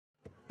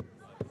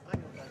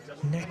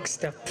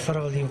Next up for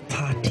all you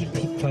party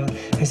people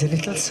is a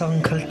little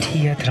song called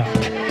Teardrop,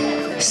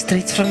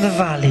 straight from the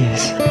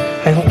valleys.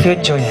 I hope you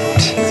enjoy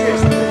it.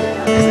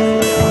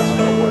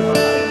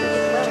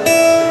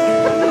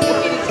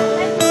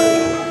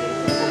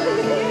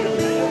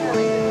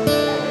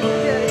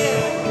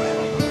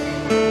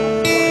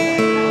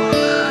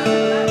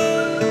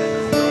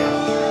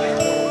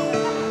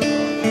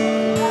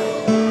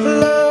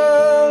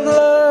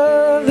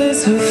 Love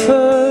is a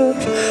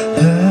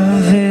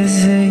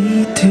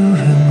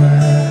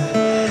doing,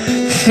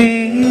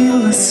 feel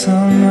the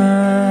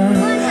summer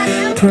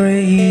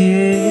breeze,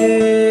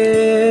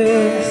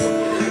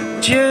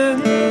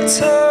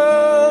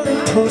 gentle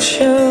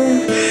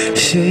impulsion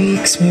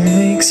shakes me,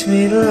 makes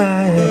me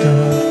light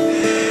up.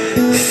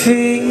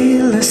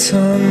 Feel the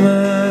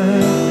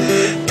summer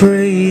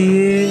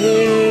breeze,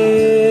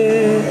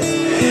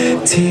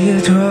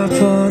 teardrop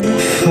on the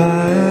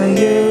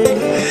fire.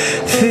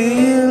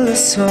 Feel the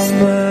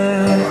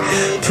summer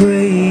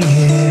breeze.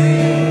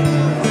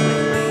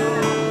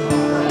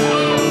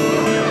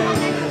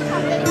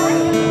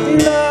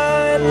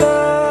 Nine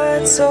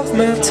nights of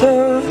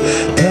metal,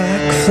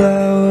 black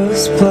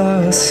flowers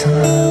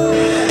blossom.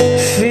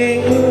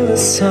 Feel the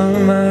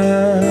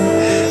summer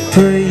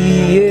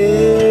breeze.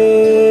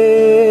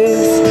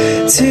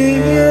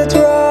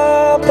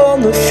 Teardrop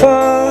on the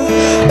fire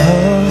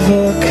of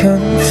a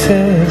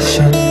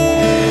confession.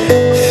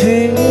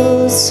 Feel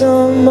the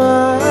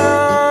summer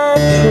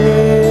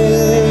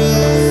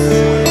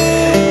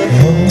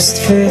most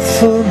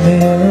faithful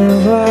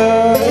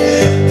mirror,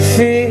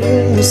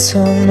 feel the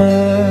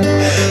summer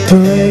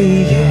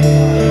breeze.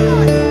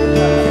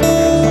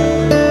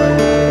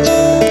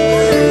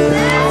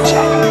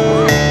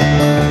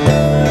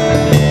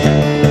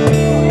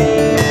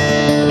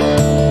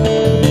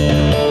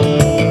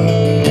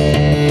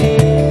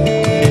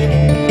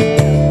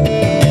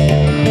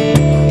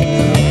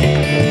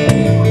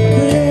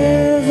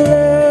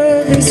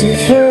 Love is a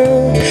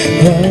flow,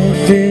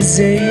 love is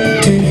a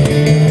dream.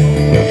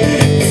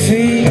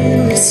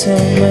 Feel the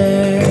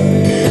summer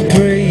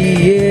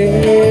breeze,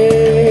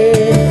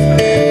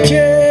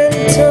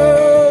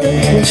 gentle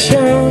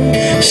impulsion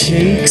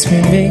shakes me,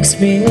 makes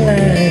me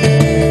light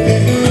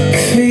up.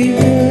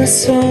 Feel the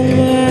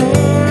summer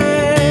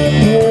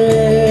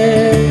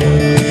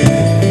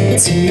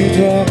breeze,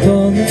 teardrop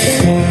on the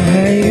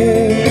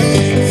fire.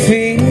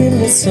 Feel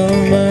the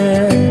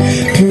summer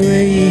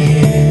breeze.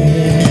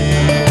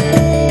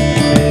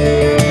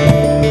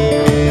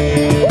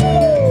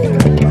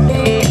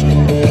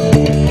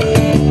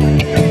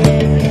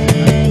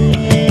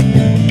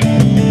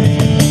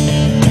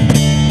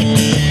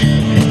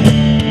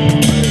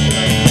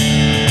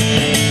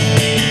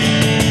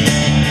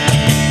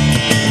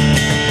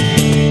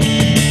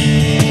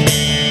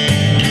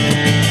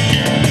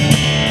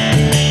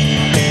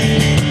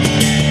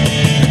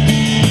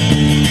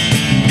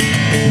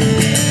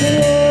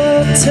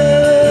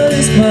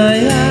 My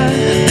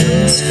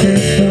eyes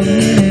faithful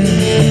mirror,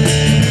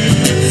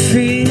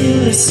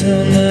 feel the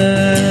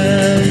summer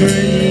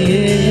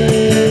breeze,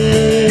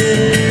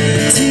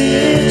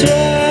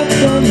 teardrop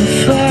on the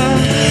fire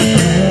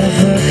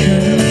of a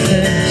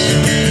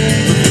confession.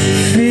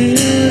 Feel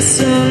the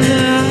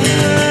summer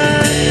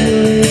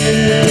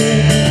breeze,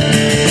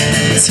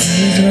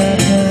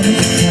 teardrop on the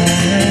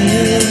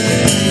fire.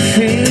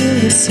 Feel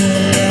the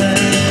summer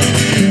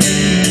breeze.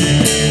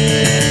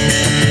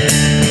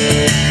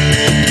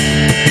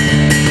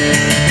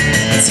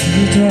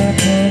 Teardrop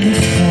on the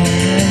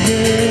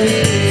fire,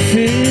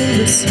 feel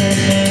the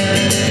summer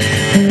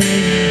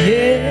breeze.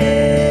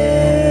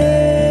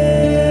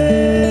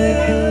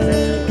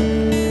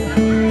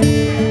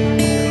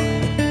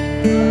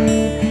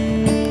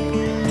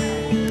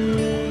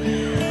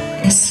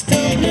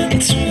 Stumbling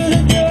through the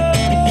door,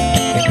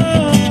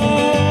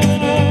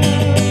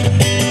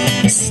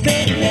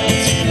 stumbling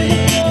through the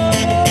door,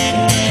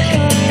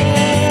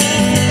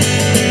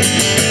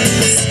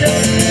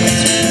 stumbling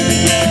through the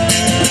door.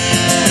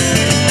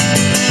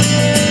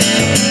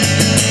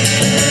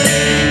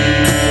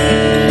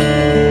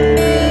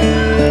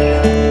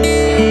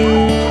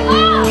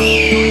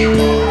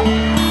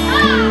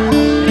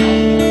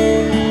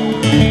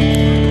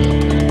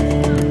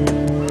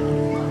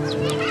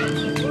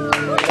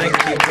 Thank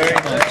you very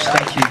much.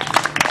 Thank you.